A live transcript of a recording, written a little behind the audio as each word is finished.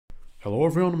Hello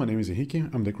everyone, my name is Henrique,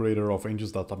 I'm the creator of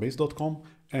engines.database.com,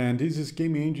 and this is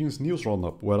Game Engine's news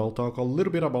roundup, where I'll talk a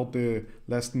little bit about the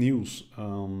last news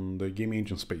on the game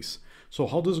engine space. So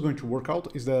how this is going to work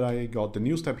out is that I got the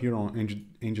news tab here on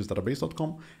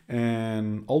engines.database.com,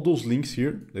 and all those links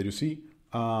here that you see,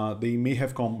 they may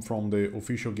have come from the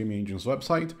official Game Engine's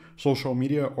website, social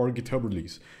media, or GitHub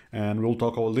release. And we'll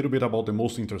talk a little bit about the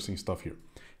most interesting stuff here.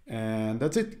 And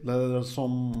that's it. There's a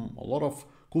lot of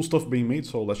cool stuff being made,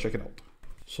 so let's check it out.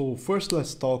 So first,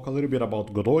 let's talk a little bit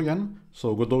about Godot again.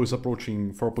 So Godot is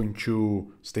approaching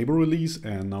 4.2 stable release,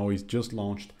 and now it's just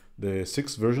launched the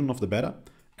 6th version of the beta.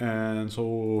 And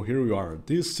so here we are.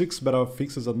 This 6th beta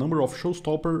fixes a number of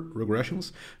showstopper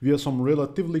regressions via some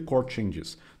relatively core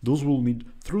changes. Those will need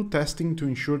through testing to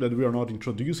ensure that we are not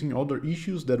introducing other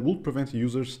issues that would prevent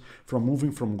users from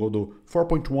moving from Godot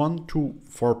 4.1 to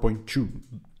 4.2.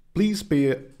 Please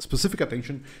pay specific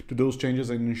attention to those changes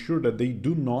and ensure that they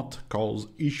do not cause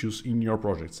issues in your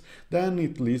projects. Then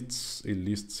it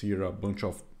lists here a bunch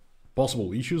of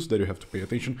possible issues that you have to pay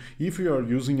attention. If you are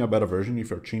using a beta version,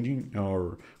 if you're changing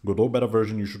your Godot beta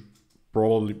version, you should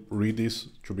probably read this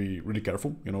to be really careful,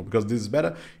 because this is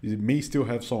beta. It may still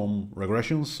have some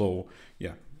regressions, so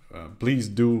yeah. Please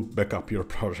do back up your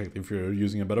project if you're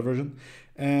using a beta version.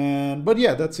 But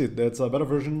yeah, that's it. That's a beta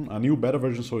version, a new beta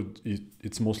version, so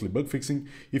it's mostly bug fixing.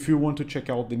 If you want to check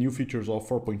out the new features of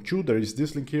 4.2, there is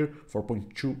this link here,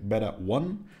 4.2 beta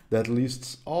 1, that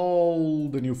lists all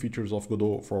the new features of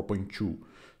Godot 4.2.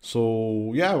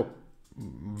 So yeah,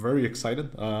 very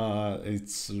excited.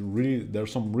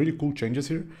 There's some really cool changes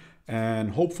here,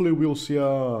 and hopefully we'll see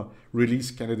a release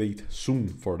candidate soon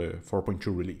for the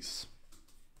 4.2 release.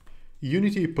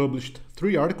 Unity published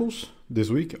 3 articles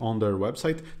this week on their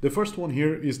website. The first one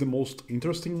here is the most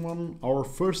interesting one. Our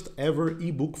first ever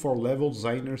ebook for level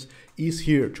designers is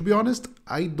here. To be honest,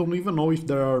 I don't even know if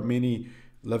there are many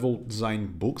level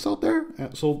design books out there.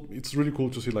 So it's really cool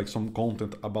to see like some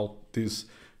content about this,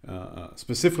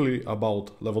 specifically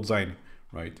about level design,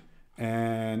 right?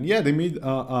 And yeah, they made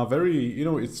a very, it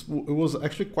was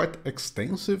actually quite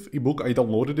extensive ebook. I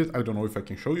downloaded it. I don't know if I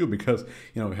can show you because,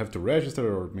 you have to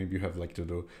register, or maybe you have like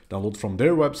to download from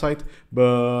their website.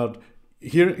 But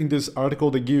here in this article,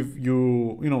 they give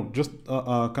you, just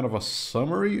a kind of a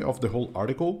summary of the whole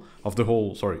article, of the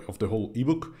whole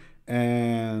ebook.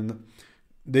 And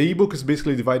the ebook is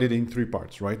basically divided in 3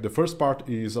 parts, right? The first part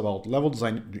is about level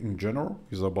design in general.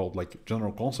 It's about like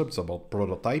general concepts, about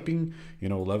prototyping,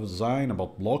 level design,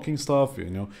 about blocking stuff,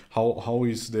 how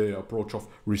is the approach of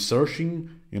researching,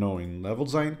 in level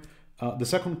design. The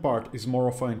second part is more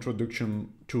of an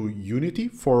introduction to Unity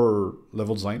for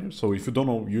level designers. So if you don't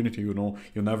know Unity, you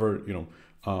never,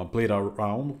 played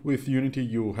around with Unity,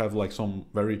 you have like some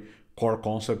very core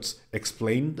concepts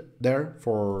explained there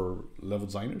for level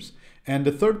designers. And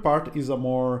the third part is a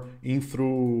more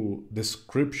in-through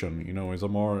description, is a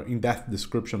more in-depth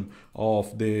description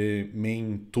of the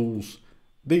main tools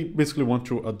they basically want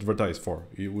to advertise for,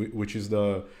 which is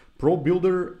the Pro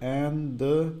Builder and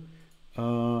the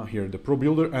Pro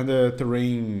Builder and the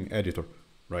Terrain Editor,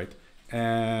 right?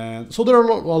 And so there are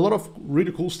a lot of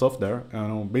really cool stuff there.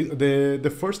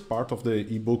 The first part of the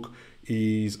ebook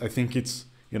is, I think it's,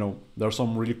 there are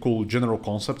some really cool general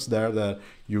concepts there that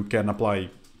you can apply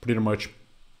pretty much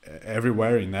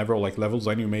everywhere in every level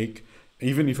design you make,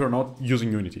 even if you're not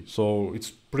using Unity. So it's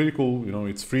pretty cool.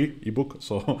 It's free ebook,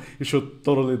 so you should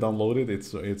totally download it.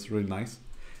 It's really nice.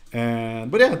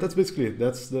 But yeah, that's basically it.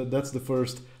 That's the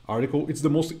first article. It's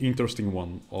the most interesting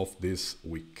one of this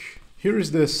week. Here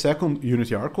is the second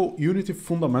Unity article. Unity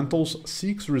Fundamentals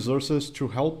seeks resources to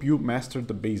help you master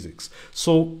the basics.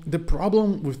 So the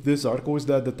problem with this article is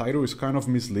that the title is kind of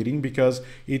misleading because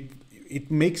it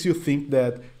makes you think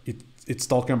that it's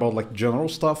talking about like general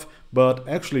stuff, but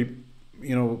actually,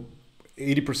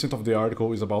 80% of the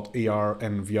article is about AR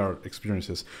and VR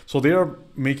experiences. So they are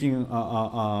making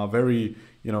a very,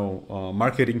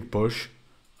 marketing push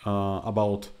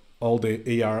about all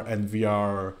the AR and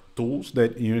VR tools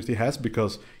that Unity has,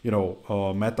 because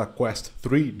Meta Quest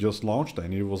 3 just launched,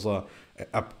 and it was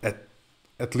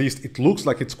at least it looks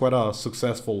like it's quite a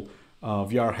successful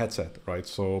VR headset, right?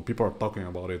 So people are talking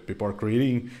about it, people are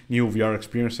creating new VR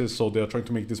experiences, so they're trying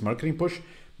to make this marketing push.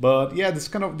 But yeah,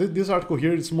 this article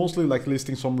here is mostly like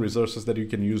listing some resources that you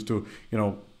can use to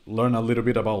learn a little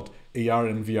bit about AR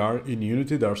and VR in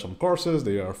Unity. There are some courses,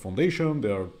 there are foundation,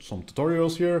 there are some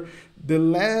tutorials here. The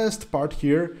last part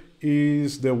here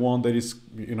is the one that is,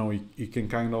 it can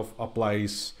kind of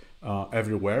applies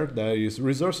everywhere. There is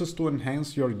resources to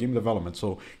enhance your game development.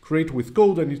 So create with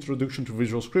code and introduction to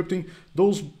visual scripting.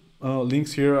 Those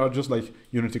links here are just like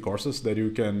Unity courses that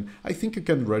you can, I think you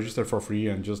can register for free,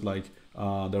 and just like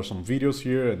there's some videos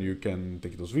here and you can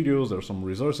take those videos, there's some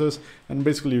resources, and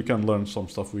basically you can learn some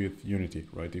stuff with Unity,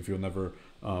 right? If you never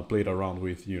played around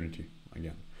with Unity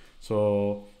again.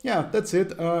 So yeah, that's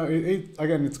it.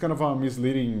 Again, it's kind of a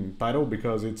misleading title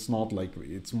because it's not like,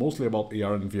 it's mostly about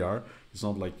AR and VR. It's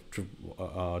not like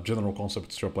general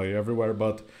concepts to apply everywhere,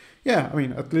 but yeah, I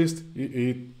mean, at least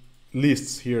it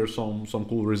lists here some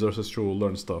cool resources to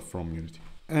learn stuff from Unity.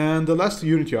 And the last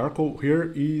Unity article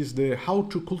here is the How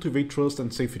to Cultivate Trust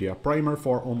and Safety, a primer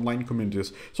for online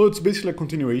communities. So it's basically a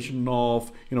continuation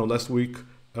of, last week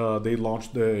they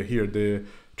launched the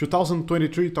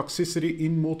 2023 Toxicity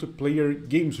in Multiplayer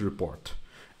Games report.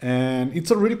 And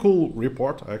it's a really cool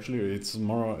report, actually. It's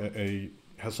more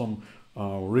has some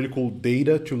really cool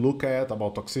data to look at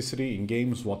about toxicity in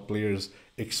games, what players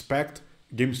expect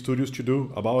game studios to do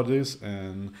about this,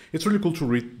 and it's really cool to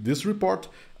read this report.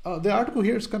 The article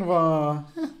here is kind of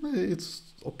it's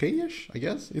okay-ish, I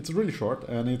guess. It's really short,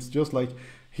 and it's just like,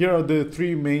 here are the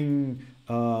three main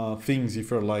things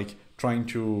if you're like trying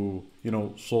to,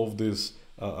 solve this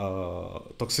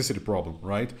toxicity problem,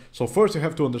 right? So first you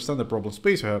have to understand the problem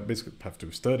space. You basically have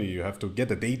to study, you have to get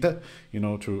the data,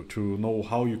 to know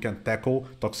how you can tackle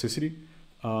toxicity.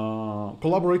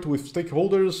 Collaborate with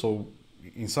stakeholders, so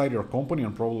inside your company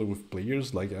and probably with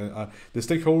players. Like the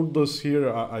stakeholders here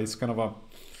is kind of a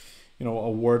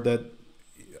word that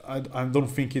I don't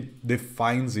think it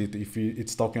defines it. If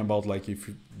it's talking about like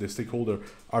if the stakeholder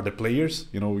are the players,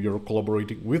 you're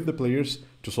collaborating with the players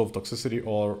to solve toxicity,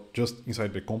 or just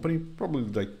inside the company. Probably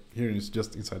like here it's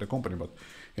just inside the company, but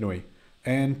anyway.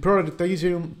 And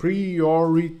prioritization.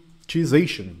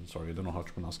 Sorry, I don't know how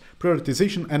to pronounce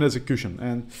prioritization and execution.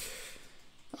 And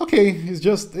okay, it's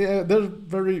just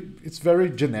it's very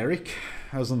generic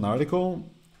as an article.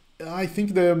 I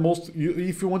think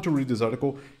if you want to read this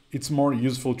article, it's more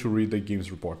useful to read the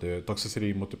games report, the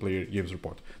Toxicity Multiplayer Games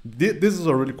report. This is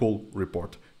a really cool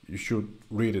report. You should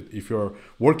read it. If you're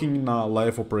working in a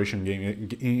live operation game,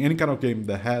 in any kind of game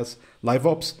that has live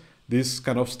ops, this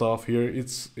kind of stuff here,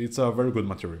 it's a very good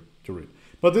material to read.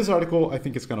 But this article, I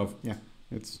think it's kind of,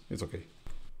 it's okay.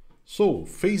 So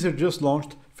Phaser just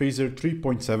launched Phaser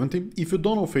 3.70. If you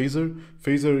don't know Phaser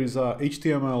is a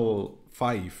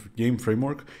HTML5 game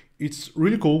framework. It's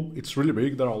really cool. It's really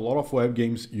big. There are a lot of web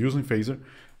games using Phaser.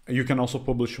 You can also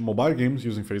publish mobile games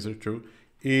using Phaser too.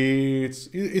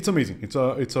 It's amazing. It's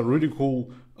a really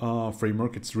cool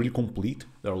framework. It's really complete.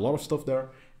 There are a lot of stuff there,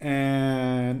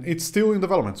 and it's still in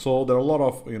development. So there are a lot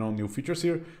of new features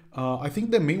here. I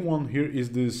think the main one here is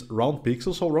this round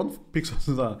pixels. So round pixels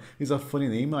is a funny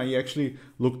name. I actually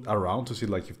looked around to see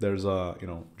like if there's a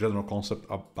general concept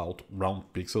about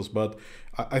round pixels, but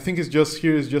I think it's just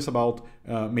about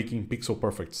making pixel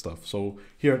perfect stuff. So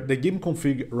here the game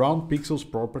config round pixels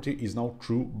property is now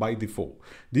true by default.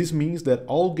 This means that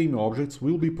all game objects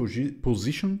will be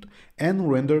positioned and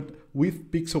rendered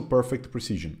with pixel perfect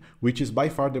precision, which is by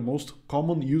far the most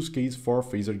common use case for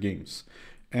Phaser games.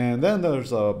 And then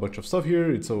there's a bunch of stuff here.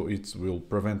 It will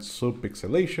prevent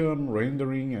subpixelation,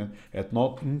 rendering, and at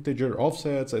not integer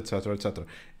offsets, etc., etc.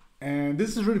 And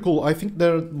this is really cool. I think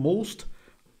most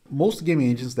game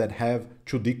engines that have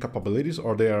 2D capabilities,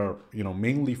 or they are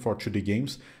mainly for 2D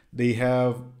games, they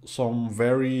have some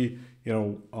very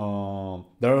there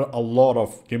are a lot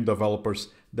of game developers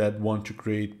that want to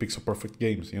create pixel perfect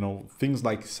games. Things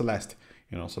like Celeste.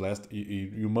 Celeste,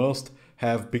 you must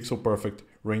have pixel perfect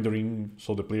rendering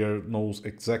so the player knows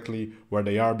exactly where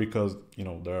they are, because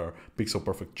there are pixel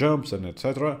perfect jumps and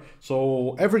etc.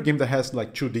 So every game that has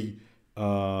like 2D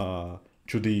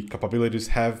capabilities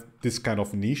have this kind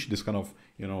of niche, this kind of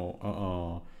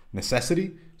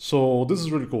necessity. So this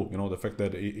is really cool, the fact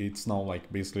that it's now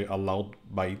like basically allowed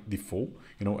by default,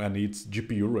 and it's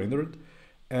GPU rendered.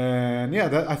 And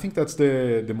yeah, I think that's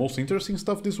the most interesting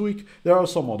stuff this week. There are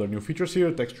some other new features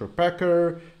here, texture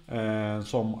packer, and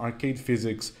some arcade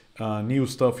physics, new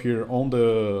stuff here on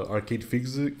the arcade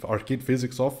physics of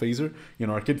Phaser.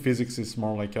 Arcade physics is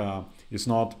more like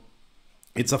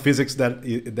it's a physics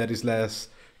that is less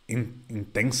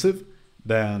intensive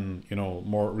than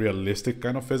more realistic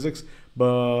kind of physics.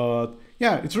 But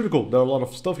yeah, it's really cool. There are a lot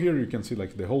of stuff here. You can see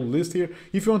like the whole list here.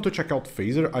 If you want to check out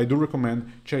Phaser, I do recommend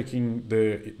checking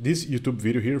this YouTube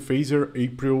video here, Phaser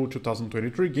April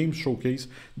 2023 Games Showcase,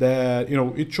 that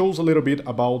it shows a little bit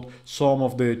about some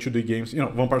of the 2D games.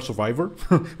 Vampire Survivor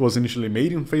was initially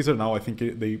made in Phaser. Now I think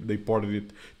they ported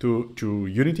it to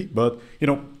Unity, but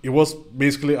it was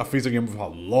basically a Phaser game with a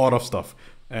lot of stuff.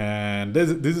 And this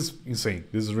is insane.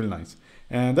 This is really nice.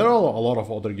 And there are a lot of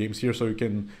other games here, so you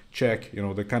can check, you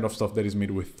know, the kind of stuff that is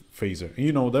made with Phaser.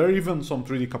 You know, there are even some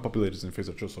 3D capabilities in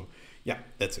Phaser too, so yeah,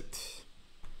 that's it.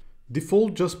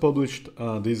 Defold just published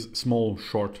this small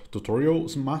short tutorial,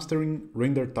 mastering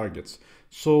render targets.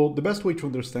 So the best way to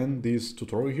understand this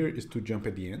tutorial here is to jump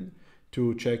at the end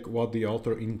to check what the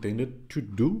author intended to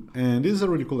do. And this is a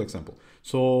really cool example.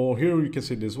 So here you can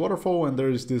see this waterfall, and there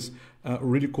is this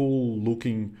really cool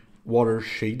looking water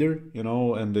shader, you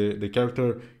know, and the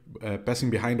character passing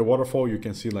behind the waterfall, you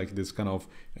can see like this kind of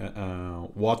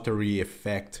watery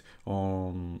effect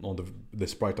on the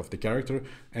sprite of the character.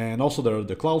 And also there are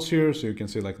the clouds here, so you can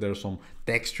see like there's some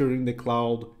texture in the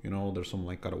cloud, you know, there's some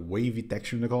like kind of wavy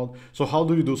texture in the cloud. So how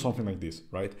do you do something like this,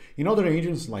 right? In other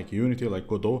engines like Unity, like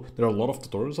Godot, there are a lot of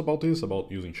tutorials about this,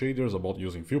 about using shaders, about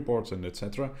using viewports, and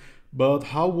etc. But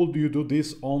how would you do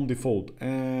this on Defold?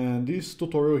 And this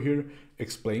tutorial here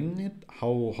explaining it,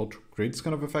 how to create this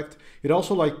kind of effect. It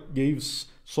also like gives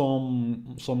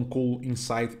some cool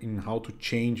insight in how to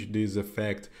change this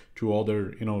effect to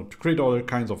other, you know, to create other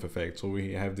kinds of effects. So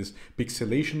we have this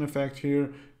pixelation effect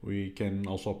here. We can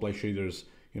also apply shaders,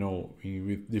 you know,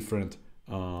 with different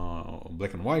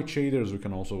black and white shaders. We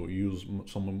can also use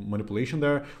some manipulation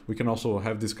there. We can also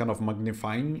have this kind of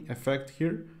magnifying effect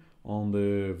here on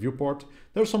the viewport.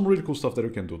 There's some really cool stuff that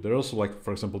we can do. There's also like,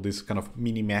 for example, this kind of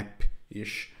mini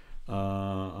map-ish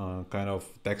kind of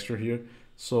texture here.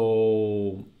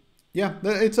 So yeah,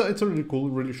 it's a really cool,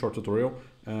 really short tutorial.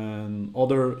 And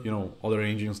other, you know, other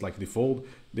engines like Defold,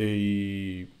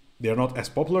 they are not as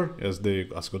popular as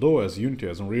Godot, as Unity,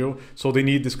 as Unreal. So they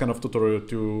need this kind of tutorial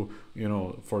to, you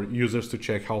know, for users to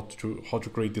check how to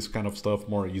create this kind of stuff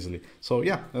more easily. So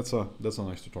yeah, that's a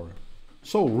nice tutorial.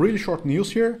 So really short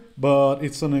news here, but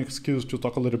it's an excuse to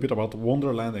talk a little bit about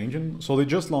Wonderland Engine. So they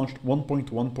just launched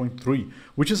 1.1.3,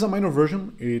 which is a minor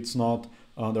version. It's not,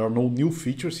 there are no new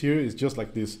features here. It's just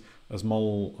like this a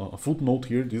small footnote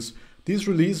here. This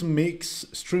release makes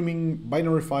streaming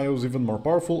binary files even more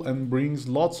powerful and brings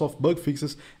lots of bug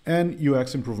fixes and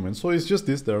UX improvements. So it's just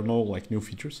this, there are no like new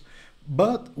features.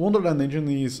 But Wonderland Engine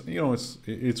is, you know, it's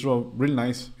a really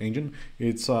nice engine.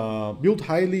 It's built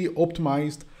highly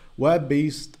optimized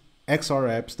web-based XR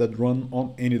apps that run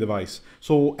on any device.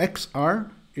 So XR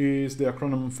is the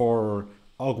acronym for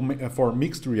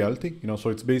mixed reality, you know, so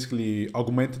it's basically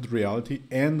augmented reality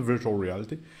and virtual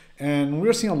reality. And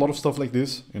we're seeing a lot of stuff like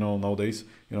this, you know, nowadays.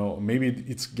 You know, maybe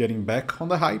it's getting back on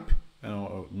the hype, you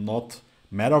know, not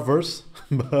metaverse,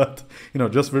 but, you know,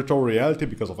 just virtual reality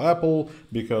because of Apple,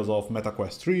 because of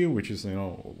MetaQuest 3, which is, you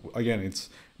know, again, it's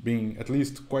being at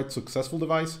least quite successful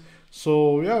device.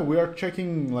 So yeah, we are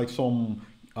checking like some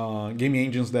game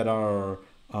engines that are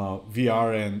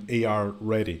VR and AR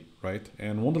ready, right?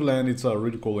 And Wonderland, it's a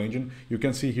really cool engine. You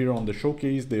can see here on the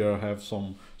showcase, they have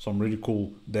some really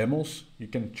cool demos you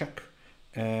can check.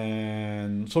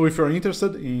 And so if you're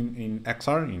interested in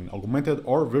XR, in augmented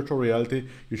or virtual reality,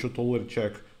 you should totally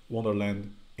check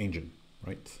Wonderland Engine,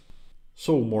 right?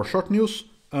 So more short news.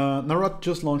 Narrat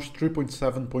just launched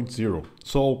 3.7.0,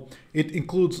 so it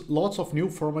includes lots of new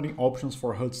formatting options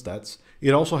for HUD stats.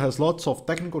 It also has lots of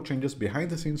technical changes behind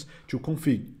the scenes to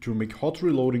config, to make hot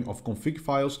reloading of config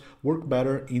files work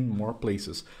better in more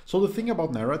places. So the thing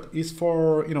about Narrat is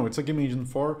for, you know, it's a game engine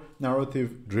for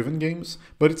narrative-driven games,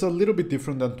 but it's a little bit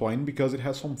different than Twine because it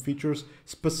has some features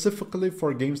specifically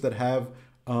for games that have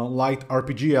light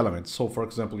RPG elements. So for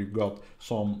example, you got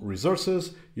some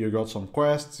resources, you got some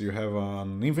quests, you have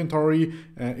an inventory,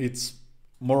 it's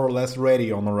more or less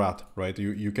ready on Narrat, right?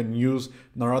 You can use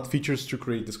Narrat features to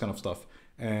create this kind of stuff.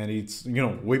 And it's, you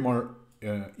know, way more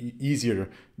easier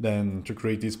than to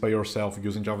create this by yourself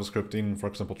using JavaScript in, for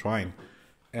example, Twine.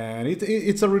 And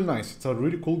it's a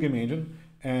really cool game engine.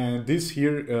 And this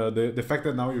here, the fact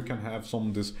that now you can have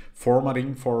this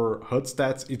formatting for HUD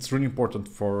stats, it's really important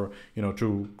for, you know,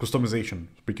 to customization,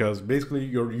 because basically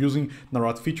you're using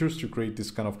Narrat features to create this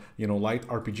kind of, you know, light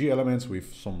RPG elements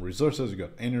with some resources. You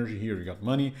got energy here, you got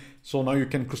money. So now you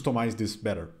can customize this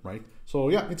better, right? So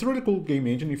yeah, it's a really cool game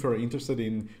engine. If you're interested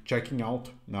in checking out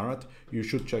Narrat, you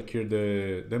should check here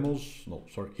the demos. No,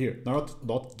 sorry, here,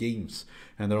 narrat.games.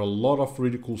 And there are a lot of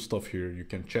really cool stuff here you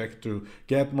can check to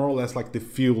get more or less like the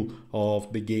feel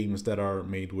of the games that are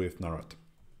made with Narrat.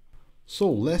 So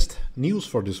last news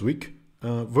for this week,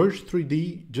 Verge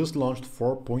 3D just launched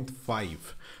 4.5.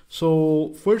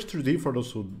 So Verge 3D, for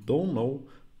those who don't know,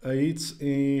 it's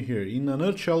here. In a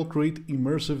nutshell, create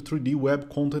immersive 3D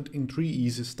web content in 3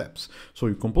 easy steps. So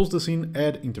you compose the scene,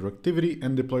 add interactivity,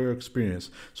 and deploy your experience.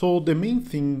 So the main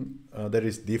thing that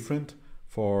is different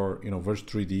for, you know, Verge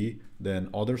 3D than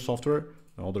other software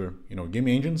other game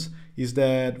engines, is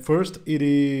that first it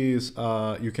is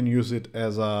you can use it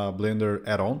as a Blender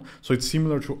add-on. So it's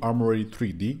similar to Armory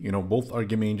 3D. Both are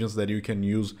game engines that you can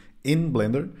use in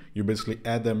Blender. You basically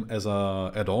add them as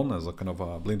a add-on, as a kind of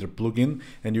a Blender plugin,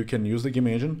 and you can use the game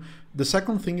engine. The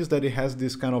second thing is that it has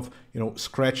this kind of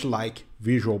Scratch-like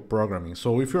visual programming.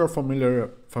 So if you're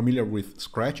familiar with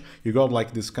Scratch, you got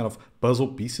like this kind of puzzle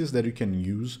pieces that you can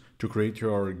use to create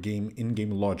your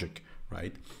in-game logic,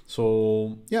 right?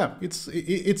 So yeah, it's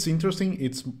interesting.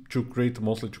 It's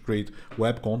mostly to create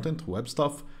web content, web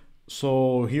stuff.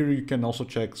 So here you can also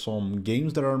check some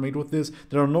games that are made with this.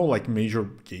 There are no like major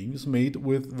games made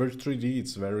with Verge 3D.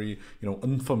 It's very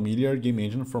unfamiliar game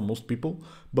engine for most people.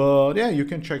 But yeah, you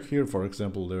can check here, for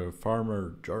example, the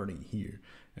Farmer Journey here,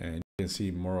 and you can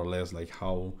see more or less like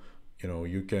how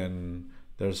you can.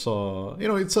 There's a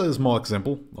it's a small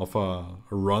example of a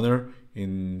runner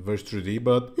in Verge 3D,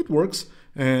 but it works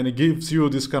and it gives you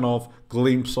this kind of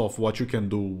glimpse of what you can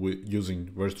do with using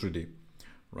Verge 3D,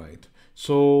 right?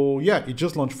 So yeah, it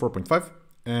just launched 4.5,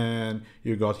 and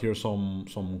you got here some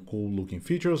cool looking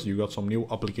features. You got some new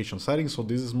application settings. So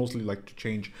this is mostly like to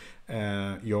change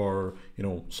your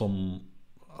some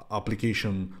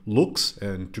application looks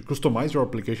and to customize your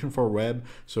application for web.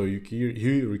 So here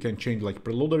you can change like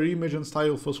preloader image and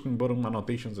style, full screen button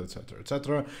annotations, etc.,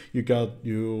 etc. You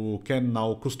can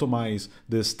now customize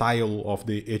the style of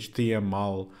the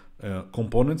HTML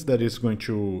components that is going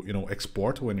to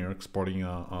export when you're exporting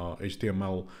a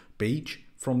HTML page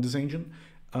from this engine.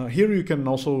 Here you can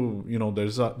also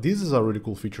this is a really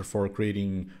cool feature for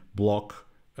creating block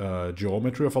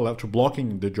geometry of a level, to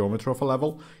blocking the geometry of a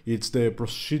level. It's the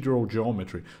procedural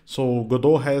geometry. So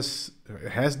Godot has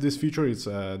this feature. It's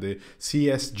the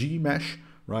CSG mesh,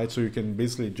 right? So you can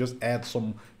basically just add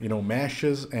some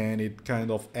meshes, and it kind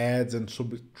of adds and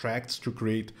subtracts to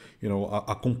create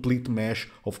a complete mesh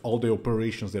of all the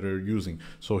operations that are using.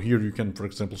 So here you can, for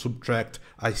example, subtract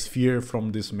a sphere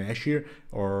from this mesh here,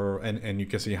 and you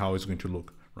can see how it's going to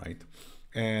look, right?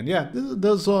 And yeah,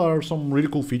 those are some really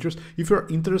cool features. If you're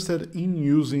interested in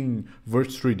using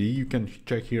Verge 3D, you can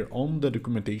check here on the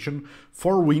documentation.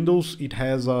 For Windows, it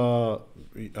has a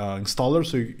installer,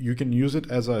 so you can use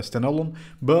it as a standalone.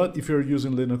 But if you're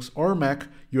using Linux or Mac,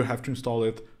 you have to install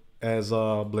it as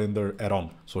a Blender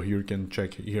add-on. So here you can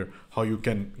check here how you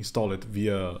can install it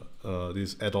via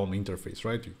this add-on interface,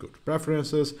 right? You go to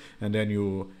preferences, and then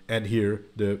you add here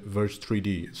the Verge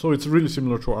 3D. So it's really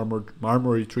similar to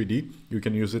Armory 3D. You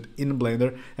can use it in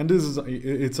Blender, and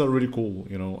it's a really cool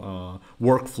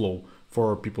workflow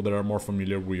for people that are more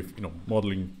familiar with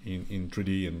modeling in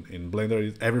 3D and in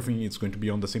Blender. Everything is going to be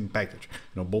on the same package,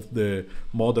 both the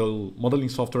modeling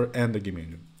software and the game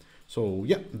engine. So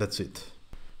yeah, that's it.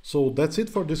 So that's it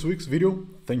for this week's video.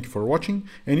 Thank you for watching,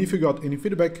 and if you got any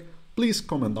feedback, please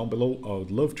comment down below. I would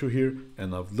love to hear,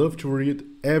 and I'd love to read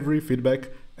every feedback,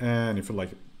 and if you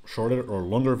like shorter or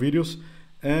longer videos.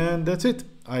 And that's it.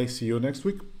 I see you next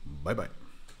week. Bye bye.